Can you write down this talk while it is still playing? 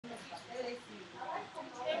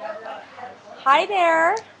Hi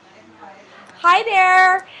there. Hi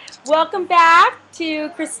there. Welcome back to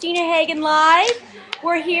Kristina Hagan Live.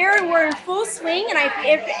 We're here and we're in full swing. And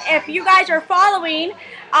if you guys are following,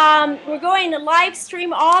 we're going to live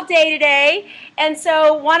stream all day today. And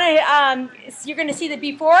so you're going to see the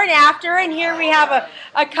before and after. And here we have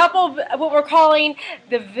a couple of what we're calling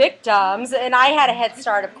the victims. And I had a head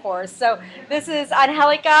start, of course. So this is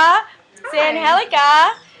Angelica. Say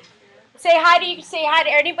Angelica. Say hi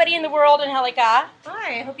to anybody in the world, Angelica.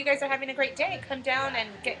 Hi, I hope you guys are having a great day. Come down and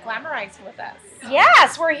get glamorized with us.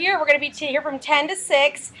 Yes, we're here. We're going to be here from 10 to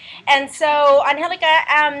 6. And so,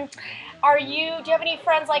 Angelica, do you have any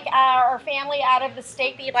friends or family out of the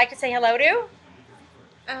state that you'd like to say hello to?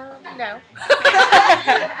 No.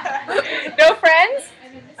 No friends?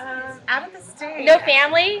 Out of the state. No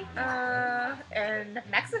family? In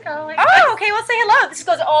Mexico. Oh, okay. Well, say hello. This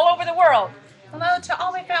goes all over the world. Hello to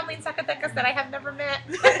all my family in Zacatecas that I have never met.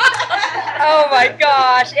 Oh my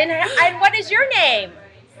gosh. And what is your name?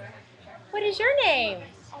 What is your name?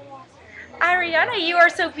 Ariana, you are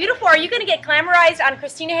so beautiful. Are you going to get glamorized on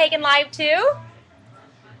Kristina Hagan Live too?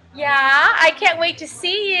 Yeah, I can't wait to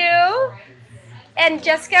see you. And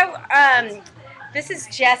Jessica, this is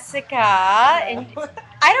Jessica. And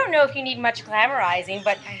I don't know if you need much glamorizing,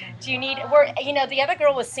 but do you need, the other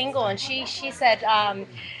girl was single and she said,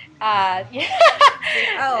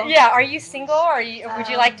 yeah. Are you single? Or are you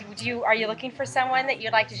looking for someone that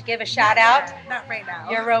you'd like to give a shout out? Not right now.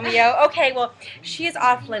 You're Romeo. Okay, well, she is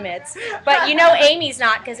off limits, but Amy's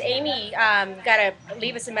not, because Amy gotta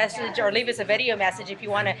leave us a message or leave us a video message if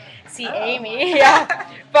you want to see Amy. Yeah,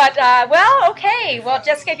 but okay. Well,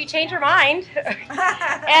 Jessica, if you change your mind,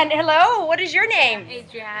 and hello, what is your name?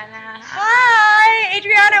 Adriana. Hi,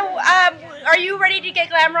 Adriana. Are you ready to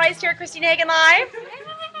get glamorized here at Kristina Hagan Live?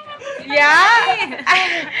 Yeah?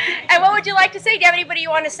 And what would you like to say? Do you have anybody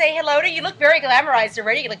you want to say hello to? You look very glamorized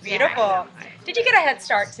already. You look beautiful. Yeah, Did you get a head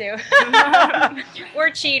start too?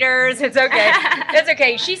 We're cheaters. It's okay. It's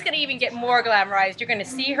okay. She's going to even get more glamorized. You're going to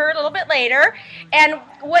see her a little bit later. And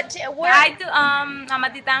Hi to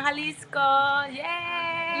Amatitang, Jalisco.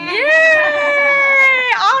 Yay!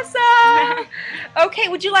 Yay! Awesome. Okay,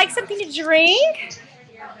 would you like something to drink?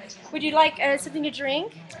 Would you like something to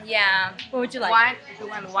drink? Yeah. What would you like? Wine. You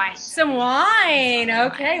want wine? Some wine.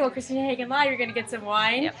 Okay. Well, Kristina Hagan Live, you're going to get some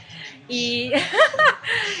wine. Yep.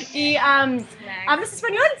 ¿Hablas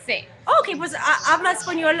español? Sí. Oh, ok, pues habla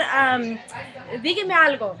español. Dígame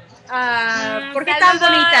algo. ¿Por qué tan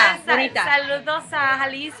bonita? Saludos a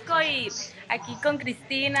Jalisco y aquí con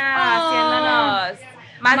Cristina haciéndonos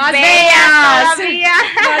más bellas todavía.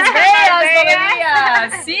 Más bellas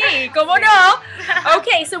todavía. Sí, cómo no.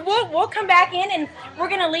 Okay, so we'll come back in and we're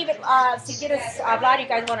going to leave it to get us hablar. You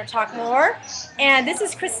guys want to talk more. And this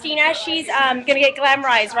is Kristina. She's going to get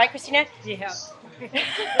glamorized, right, Kristina? Yeah.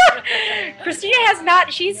 Kristina has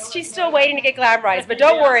not, she's still waiting to get glamorized, but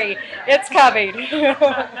don't worry, it's coming.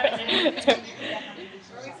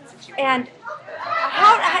 And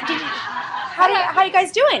how are you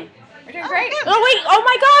guys doing? We're doing great. Oh wait, oh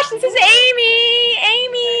my gosh, this is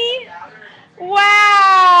Amy.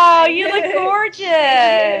 Wow, you look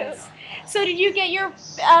gorgeous. So did you get your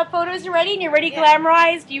photos ready and you're ready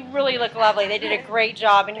glamorized? You really look lovely. They did a great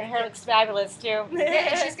job and your hair looks fabulous too. Yeah,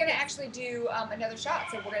 and she's going to actually do another shot.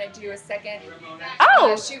 So we're going to do a second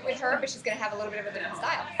shoot with her, but she's going to have a little bit of a different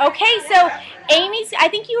style. Okay, so Amy's, I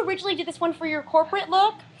think you originally did this one for your corporate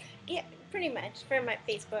look. Yeah, pretty much for my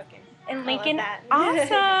Facebook And Lincoln,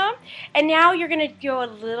 awesome. And now you're going to go a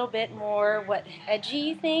little bit more, edgy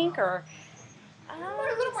you think, or? A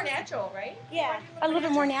little more natural, right? Yeah. A little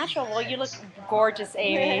bit more natural. Well, you look gorgeous,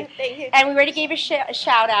 Amy. Thank you. And we already gave a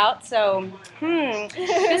shout out, so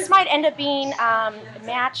this might end up being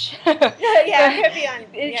match. Yeah, it could be on.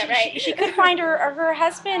 Yeah, right. She could find her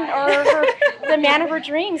husband or the man of her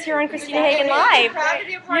dreams here on Kristina Hagan Live. Proud to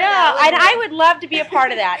be a part of Yeah, that. and I would love to be a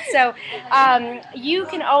part of that. So you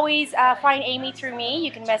can always find Amy through me.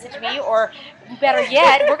 You can message me, or better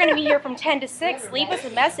yet, we're going to be here from 10 to 6. Leave us a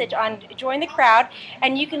message on Join the Crowd,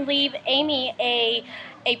 and you can leave Amy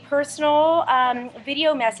a personal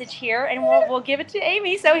video message here, and we'll give it to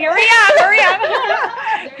Amy. So here we are. Hurry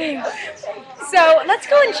up. So let's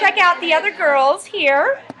go and check out the other girls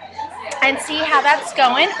here and see how that's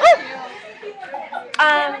going.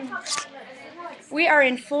 We are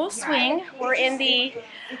in full swing. We're in the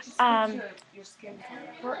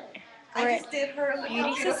we're at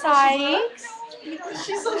Beauty Society.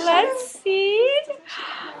 Let's see.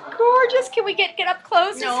 Gorgeous. Can we get up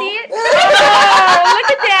close to see it? Oh,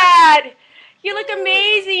 look at that. You look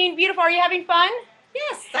amazing. Beautiful. Are you having fun?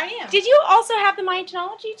 Yes, I I am. Did you also have the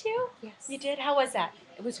myogenic too? Yes. You did? How was that?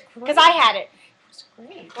 It was great. Because I had it. It was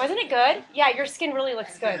great. Wasn't it good? Yeah, your skin really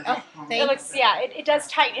looks good. Oh, It looks, yeah, it does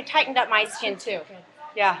tighten. It tightened up my skin too.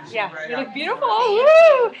 Yeah, yeah. You look beautiful.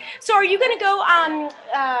 Woo! So are you gonna go?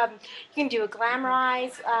 You can do a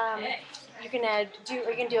glamorize. You're gonna do.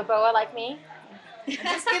 Are you gonna do a boa like me? I'm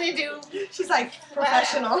just gonna do. She's like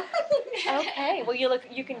professional. Okay. Well, you look.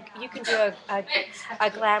 You can do a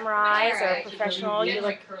glamorize or a professional. You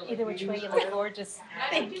look either which way. You look gorgeous.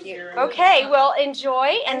 Thank you. Okay. Well,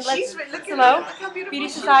 enjoy and let's. She's look Hello, at how beautiful Beauty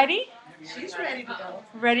she is. Society. She's ready to go.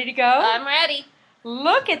 Ready to go? I'm ready.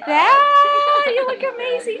 Look at that! You look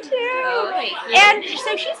amazing too. Right. And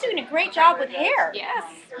so she's doing a great job with hair. Yes.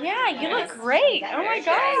 Yeah, you look great. Oh my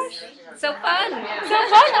gosh. So fun. So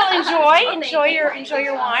fun. Well, enjoy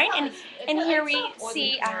your wine. And here we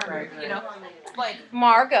see You know, like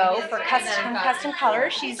Margot for custom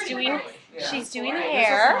colors. She's doing the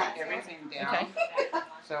hair. Everything down. Okay.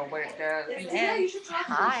 So what it does, And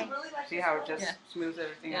hi. see how it just smooths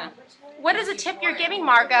everything out? What is a tip you're giving,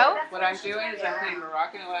 Margot? What I'm doing is I'm putting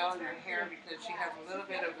Moroccan oil in her hair because she has a little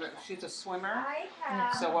bit of she's a swimmer.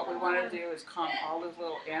 So what we want to do is comb all those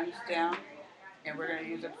little ends down. And we're going to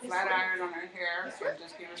use a flat iron on her hair and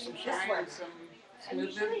just give her some shine and some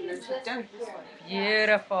smoothness and then she's done.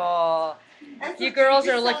 Beautiful. You girls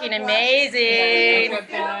are looking amazing.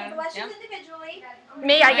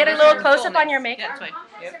 May I get a little close up on your makeup? That's right.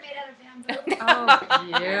 Oh,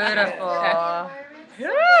 beautiful.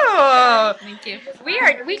 Ooh. Thank you.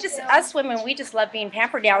 Us women, we just love being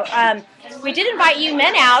pampered now. We did invite you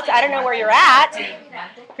men out. I don't know where you're at,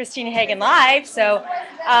 Kristina Hagan Live. So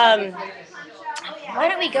why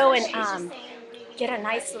don't we go and get a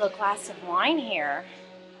nice little glass of wine here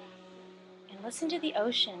and listen to the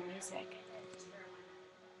ocean music.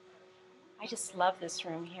 I just love this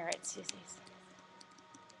room here at Susie's.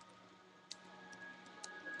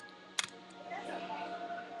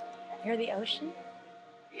 Hear the ocean?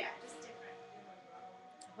 Yeah, just different.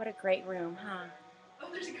 What a great room, huh? Oh,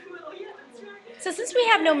 there's a quill. Yeah, that's right. So since we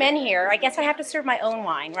have no men here, I guess I have to serve my own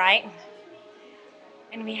wine, right?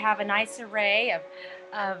 And we have a nice array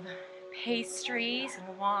of pastries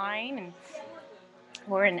and wine. And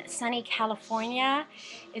we're in sunny California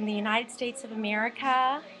in the United States of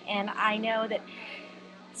America. And I know that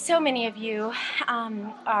so many of you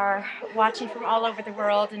are watching from all over the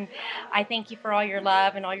world, and I thank you for all your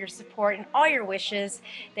love and all your support and all your wishes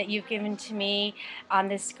that you've given to me on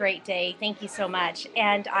this great day. Thank you so much,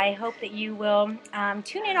 and I hope that you will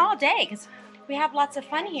tune in all day because we have lots of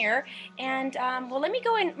fun here. And well, let me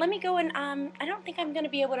go and I don't think I'm going to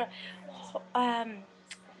be able to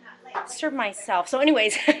serve myself. So,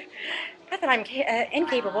 anyways, not that I'm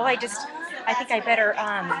incapable. I think I better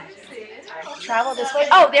travel this way.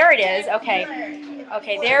 Oh, there it is. Okay.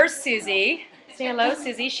 Okay, there's Susie. Say hello,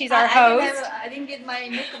 Susie. She's our host. I didn't get my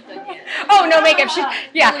makeup done yet. Oh, no makeup.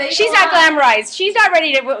 She's not glamorized. She's not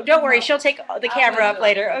ready to. Don't worry. She'll take the camera up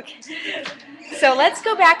later. Okay. So let's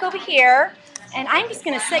go back over here. And I'm just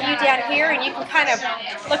going to set you down here, and you can kind of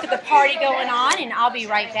look at the party going on, and I'll be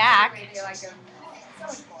right back.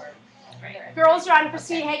 Girls are on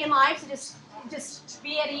Kristina Hagan Live, so just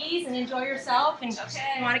be at ease and enjoy yourself. And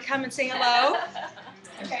you want to come and say hello?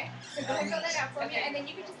 Okay. So go ahead and fill that out for me, and then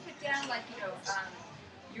you can just put down like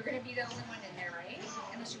you're gonna be the only one in there, right?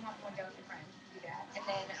 Unless you want one down with your friend, do that. And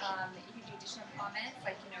then you can do additional comments,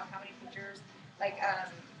 like how many pictures, like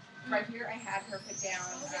right here I had her put down.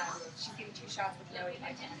 She's getting 2 shots with no 8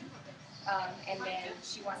 by 10, and then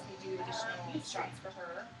she wants me to do additional shots for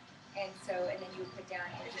her. And then you would put down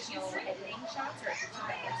additional editing shots or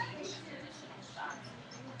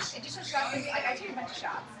additional shots. I take a bunch of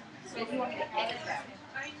shots. So if you want me to edit them.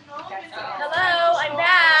 Hello, I'm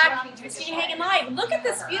back. Kristina Hagan Live. Look at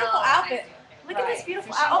this beautiful outfit. Look at this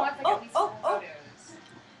beautiful outfit. Oh.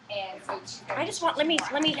 And so I just want, let me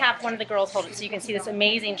have one of the girls hold it so you can see this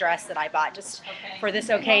amazing dress that I bought just for this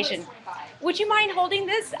occasion. Would you mind holding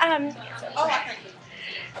this?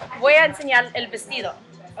 Voy a enseñar el vestido.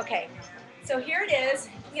 Okay, so here it is.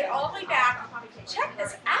 You get all the way back. Check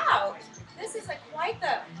this out. This is quite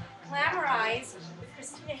the glamorized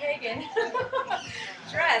Kristina Hagan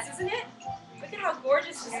dress, isn't it? Look at how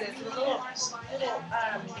gorgeous this is with little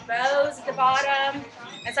bows at the bottom.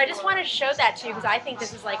 And so I just wanted to show that to you because I think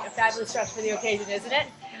this is like a fabulous dress for the occasion, isn't it?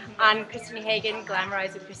 On Kristina Hagan,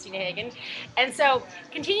 Glamorize with Kristina Hagan. And so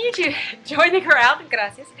continue to join the crowd.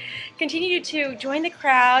 Gracias. Continue to join the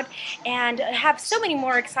crowd and have so many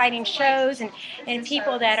more exciting shows and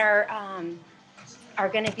people that are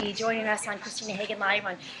going to be joining us on Kristina Hagan Live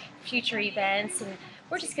on future events. And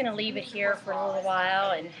we're just going to leave it here for a little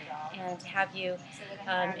while and have you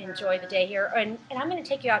enjoy the day here. And I'm going to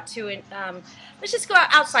take you out to let's just go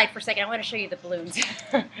outside for a second. I want to show you the balloons.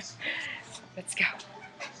 Let's go.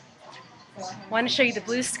 I want to show you the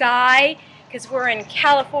blue sky because we're in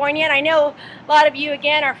California, and I know a lot of you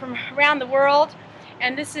again are from around the world.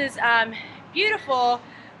 And this is beautiful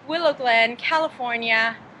Willow Glen,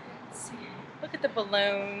 California. Look at the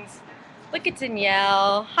balloons. Look at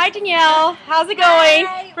Danielle. Hi Danielle, how's it going?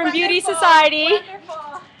 Hi, from Beauty wonderful, Society.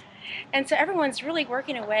 Wonderful. And so everyone's really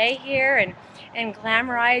working away here and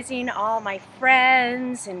glamorizing all my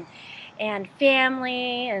friends and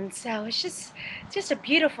family, and so it's just a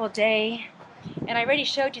beautiful day. And I already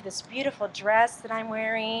showed you this beautiful dress that I'm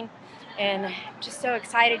wearing, and I'm just so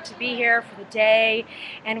excited to be here for the day.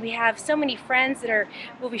 And we have so many friends that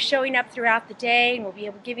will be showing up throughout the day, and we'll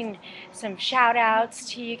be giving some shout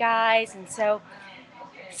outs to you guys, and so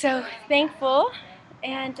thankful.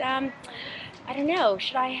 And I don't know,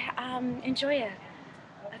 should I enjoy a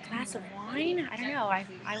glass of wine? I don't know. I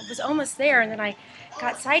was almost there, and then I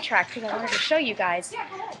got sidetracked because I wanted to show you guys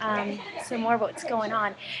some more of what's going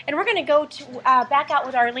on. And we're going to go to back out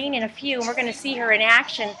with Arlene in a few, and we're going to see her in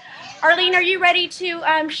action. Arlene, are you ready to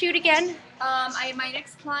shoot again? My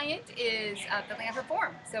next client is filling out her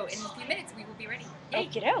form, so in a few minutes we will be ready.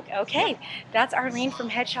 Okey-doke. Okay, that's Arlene from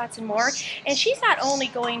Headshots and More, and she's not only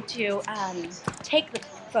going to take the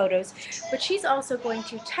photos, but she's also going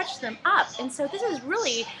to touch them up. And so this is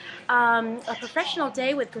really a professional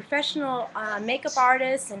day with professional makeup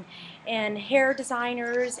artists and hair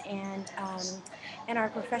designers and our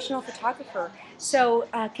professional photographer. So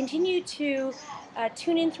continue to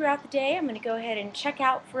tune in throughout the day. I'm going to go ahead and check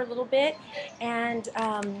out for a little bit, and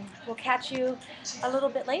we'll catch you a little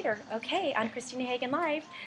bit later. Okay, I'm Kristina Hagan Live.